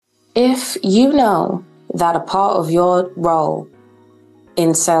If you know that a part of your role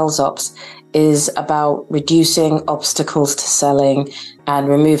in sales ops is about reducing obstacles to selling and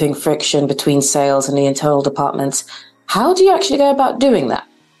removing friction between sales and the internal departments, how do you actually go about doing that?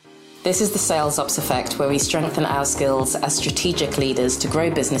 This is the Sales Ops Effect, where we strengthen our skills as strategic leaders to grow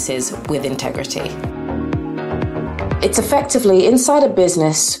businesses with integrity. It's effectively inside a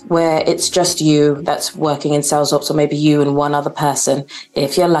business where it's just you that's working in sales ops, or maybe you and one other person,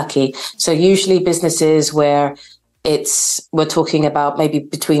 if you're lucky. So usually businesses where we're talking about maybe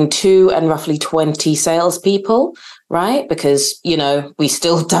between 2 and roughly 20 salespeople, right? Because, we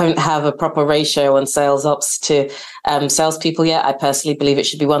still don't have a proper ratio on sales ops to salespeople yet. I personally believe it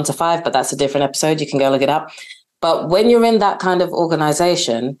should be 1 to 5, but that's a different episode. You can go look it up. But when you're in that kind of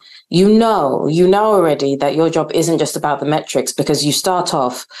organization, you know already that your job isn't just about the metrics, because you start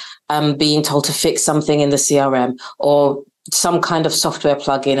off being told to fix something in the CRM or some kind of software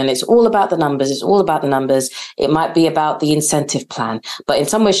plugin, and it's all about the numbers. It's all about the numbers. It might be about the incentive plan, but in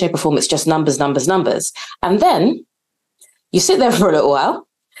some way, shape, or form, it's just numbers, numbers, numbers. And then you sit there for a little while,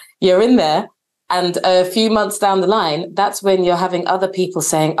 you're in there, and a few months down the line, that's when you're having other people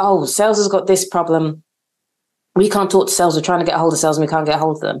saying, oh, sales has got this problem. We can't talk to sales. We're trying to get a hold of sales and we can't get a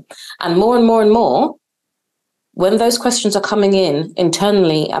hold of them. And more and more and more, when those questions are coming in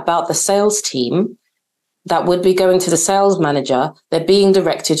internally about the sales team that would be going to the sales manager, they're being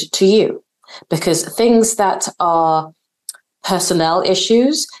directed to you, because things that are personnel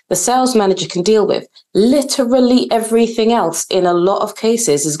issues, the sales manager can deal with. Literally everything else in a lot of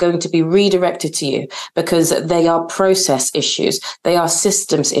cases is going to be redirected to you, because they are process issues. They are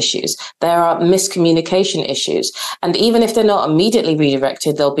systems issues. There are miscommunication issues. And even if they're not immediately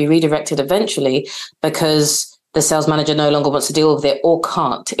redirected, they'll be redirected eventually, because the sales manager no longer wants to deal with it or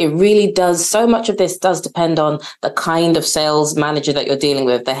can't. It really does. So much of this does depend on the kind of sales manager that you're dealing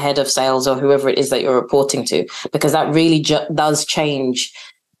with, the head of sales or whoever it is that you're reporting to, because that really does change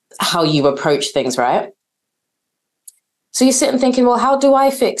how you approach things, right? So you sit and thinking, well, how do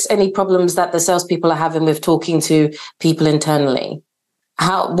I fix any problems that the salespeople are having with talking to people internally?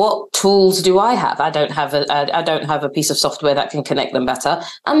 What tools do I have? I don't have a piece of software that can connect them better.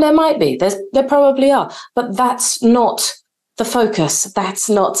 And there might be, there probably are, but that's not the focus. That's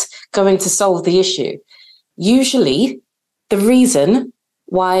not going to solve the issue. Usually the reason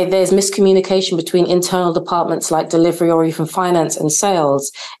why there's miscommunication between internal departments like delivery or even finance and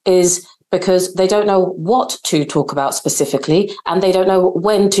sales is because they don't know what to talk about specifically, and they don't know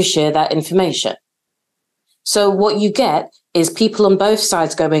when to share that information. So what you get is people on both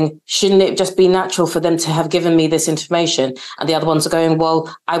sides going, shouldn't it just be natural for them to have given me this information? And the other ones are going,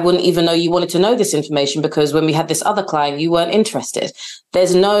 well, I wouldn't even know you wanted to know this information, because when we had this other client, you weren't interested.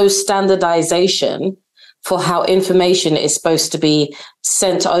 There's no standardization for how information is supposed to be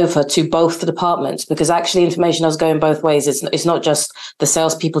sent over to both the departments, because actually information is going both ways. It's not just the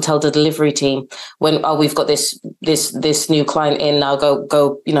salespeople tell the delivery team when, oh, we've got this new client in, now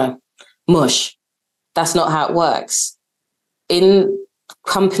go, mush. That's not how it works. In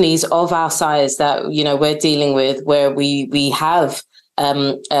companies of our size that, we're dealing with, where we have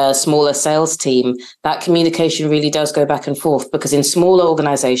a smaller sales team, that communication really does go back and forth, because in smaller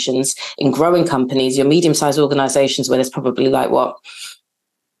organizations, in growing companies, your medium-sized organizations where there's probably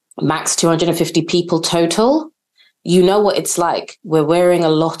max 250 people total, you know what it's like. We're wearing a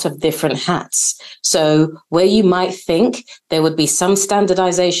lot of different hats. So where you might think there would be some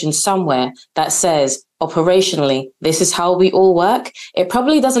standardization somewhere that says, operationally, this is how we all work, it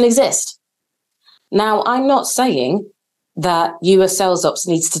probably doesn't exist. Now, I'm not saying that you as sales ops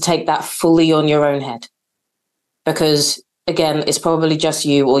needs to take that fully on your own head, because again, it's probably just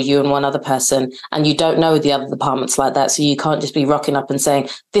you or you and one other person, and you don't know the other departments like that. So you can't just be rocking up and saying,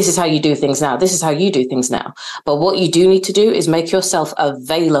 this is how you do things now. This is how you do things now. But what you do need to do is make yourself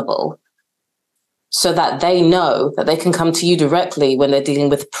available so that they know that they can come to you directly when they're dealing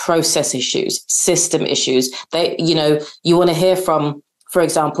with process issues, system issues. You want to hear from, for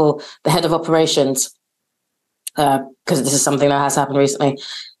example, the head of operations, because this is something that has happened recently,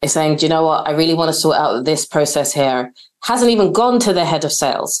 is saying, do you know what? I really want to sort out this process here. Hasn't even gone to the head of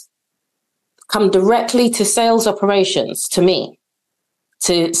sales. Come directly to sales operations, to me,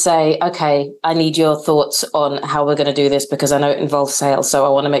 to say, okay, I need your thoughts on how we're going to do this, because I know it involves sales. So I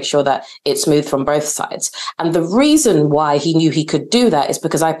want to make sure that it's smooth from both sides. And the reason why he knew he could do that is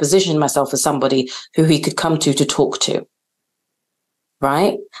because I positioned myself as somebody who he could come to talk to.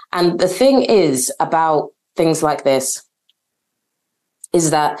 Right? And the thing is about things like this is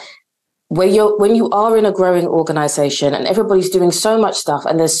that when you are in a growing organization and everybody's doing so much stuff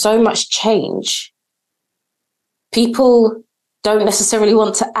and there's so much change, people don't necessarily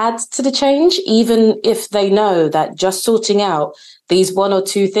want to add to the change, even if they know that just sorting out these one or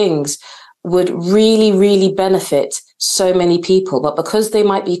two things would really, really benefit so many people. But because they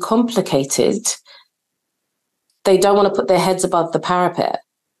might be complicated, they don't want to put their heads above the parapet,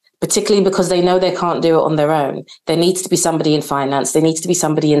 particularly because they know they can't do it on their own. There needs to be somebody in finance. There needs to be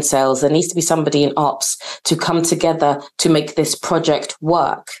somebody in sales. There needs to be somebody in ops to come together to make this project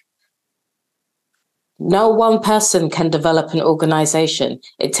work. No one person can develop an organization.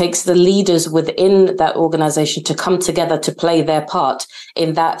 It takes the leaders within that organization to come together to play their part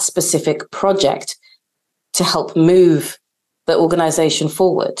in that specific project to help move the organization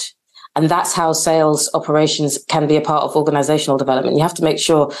forward. And that's how sales operations can be a part of organizational development. You have to make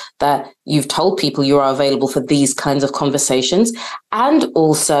sure that you've told people you are available for these kinds of conversations. And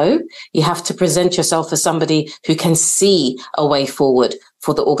also, you have to present yourself as somebody who can see a way forward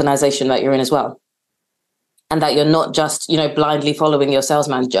for the organization that you're in as well. And that you're not just, blindly following your sales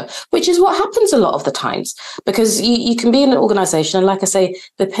manager, which is what happens a lot of the times. Because you can be in an organization, and like I say,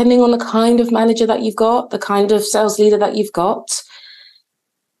 depending on the kind of manager that you've got, the kind of sales leader that you've got,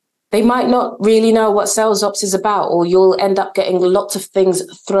 they might not really know what sales ops is about, or you'll end up getting lots of things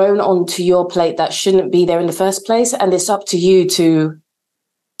thrown onto your plate that shouldn't be there in the first place. And it's up to you to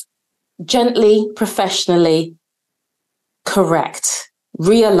gently, professionally correct,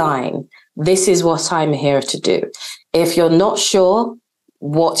 realign. This is what I'm here to do. If you're not sure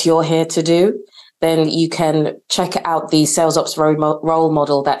what you're here to do, then you can check out the Sales Ops role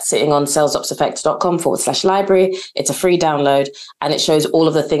model that's sitting on salesopseffect.com/library. It's a free download, and it shows all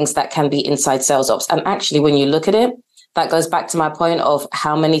of the things that can be inside Sales Ops. And actually, when you look at it, that goes back to my point of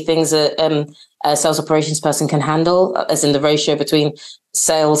how many things a sales operations person can handle, as in the ratio between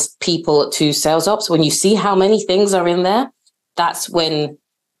sales people to sales ops. When you see how many things are in there, that's when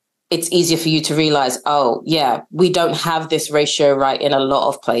it's easier for you to realize, oh, yeah, we don't have this ratio right in a lot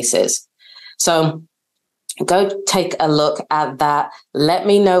of places. So go take a look at that. Let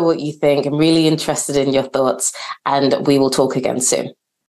me know what you think. I'm really interested in your thoughts, and we will talk again soon.